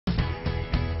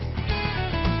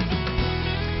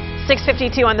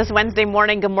6:52 on this Wednesday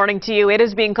morning. Good morning to you. It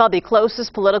is being called the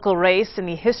closest political race in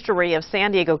the history of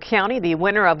San Diego County. The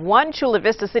winner of one Chula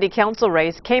Vista City Council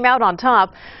race came out on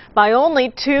top by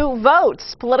only 2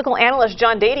 votes. Political analyst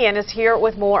John Dadian is here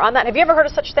with more on that. Have you ever heard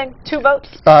of such a thing? 2 votes?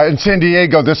 In San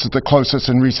Diego, this is the closest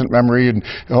in recent memory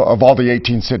of all the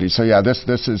 18 cities. So yeah, this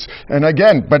is, and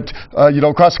again, but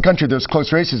across the country there's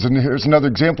close races, and here's another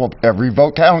example of every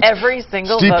vote counts. Every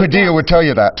single Steve vote Padilla counts. would tell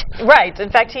you that. Right. In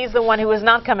fact, he's the one who is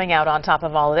not coming out on top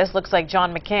of all of this. Looks like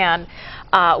John McCann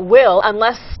will,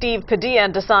 unless Steve Padilla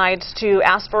decides to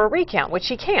ask for a recount, which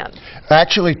he can.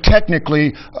 Actually,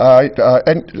 technically,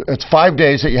 and it's 5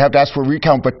 days that you have to ask for a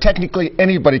recount, but technically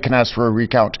anybody can ask for a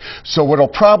recount. So what'll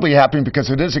probably happen, because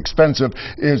it is expensive,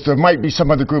 is there might be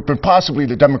some other group, and possibly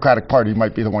the Democratic Party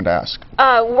might be the one to ask.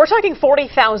 We're talking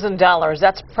 $40,000.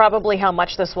 That's probably how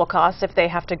much this will cost if they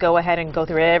have to go ahead and go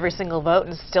through every single vote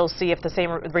and still see if the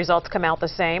same results come out the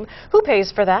same. Who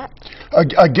pays for that?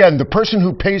 Again, the person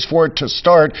who pays for it to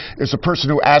start is the person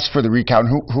who asks for the recount,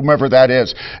 whomever that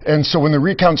is. And so when the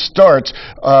recount starts,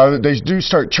 they do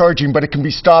start charging, but it can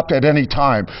be stopped at any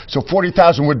time. So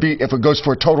 $40,000 would be if it goes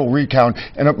for a total recount,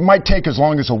 and it might take as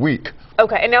long as a week.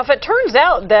 Okay, and now if it turns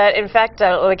out that, in fact,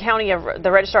 the county of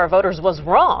the Registrar of Voters was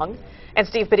wrong, and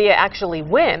Steve Padilla actually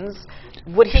wins,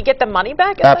 would he get the money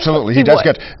back? Absolutely, he does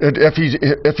get it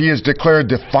if he is declared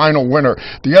the final winner.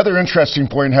 The other interesting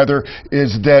point, Heather,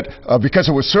 is that because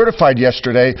it was certified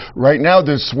yesterday, right now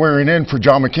the swearing in for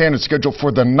John McCann is scheduled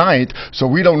for the 9th, so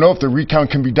we don't know if the recount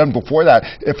can be done before that.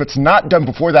 If it's not done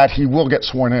before that, he will get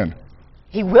sworn in.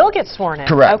 He will get sworn in?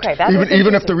 Correct. Okay, that's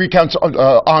even if the recount's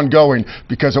ongoing,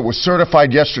 because it was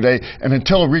certified yesterday, and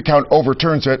until a recount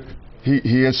overturns it,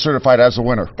 he is certified as the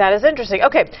winner. That is interesting.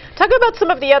 Okay, talk about some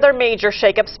of the other major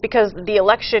shakeups, because the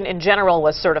election in general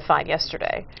was certified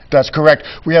yesterday. That's correct.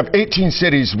 We have 18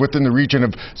 cities within the region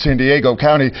of San Diego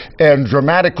County, and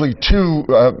dramatically 2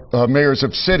 mayors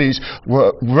of cities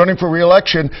were running for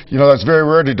re-election. You know, that's very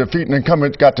rare to defeat an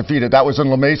incumbent got defeated. That was in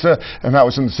La Mesa, and that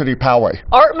was in the city of Poway.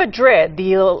 Art Madrid,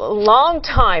 the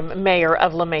longtime mayor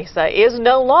of La Mesa, is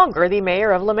no longer the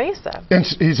mayor of La Mesa.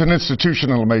 He's an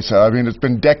institution in La Mesa. I mean, it's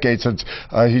been decades since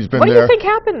he's been there. What do you think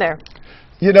happened there?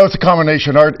 You know, it's a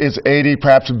combination. Art is 80,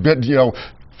 perhaps a bit,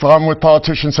 problem with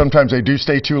politicians, sometimes they do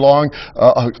stay too long.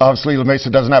 Obviously, La Mesa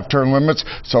doesn't have term limits,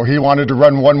 so he wanted to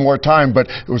run one more time, but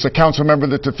it was a council member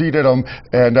that defeated him,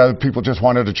 and people just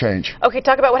wanted to change. Okay,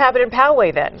 talk about what happened in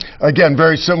Poway then. Again,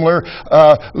 very similar.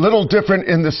 Little different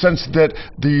in the sense that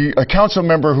the council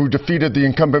member who defeated the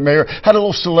incumbent mayor had a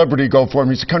little celebrity go for him.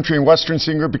 He's a country and western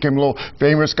singer, became a little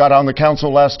famous, got on the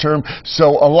council last term,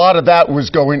 so a lot of that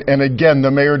was going, and again, the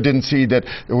mayor didn't see that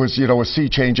it was, a sea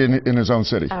change in his own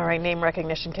city. All right, name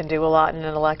recognition can do a lot in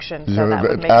an election, so that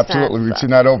would make absolutely sense. We've seen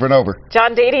that over and over.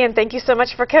 John Dadian, thank you so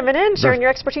much for coming in, sharing your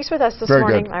expertise with us this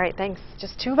morning. Good. All right, thanks.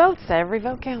 Just 2 votes. Every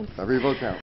vote counts. Every vote counts.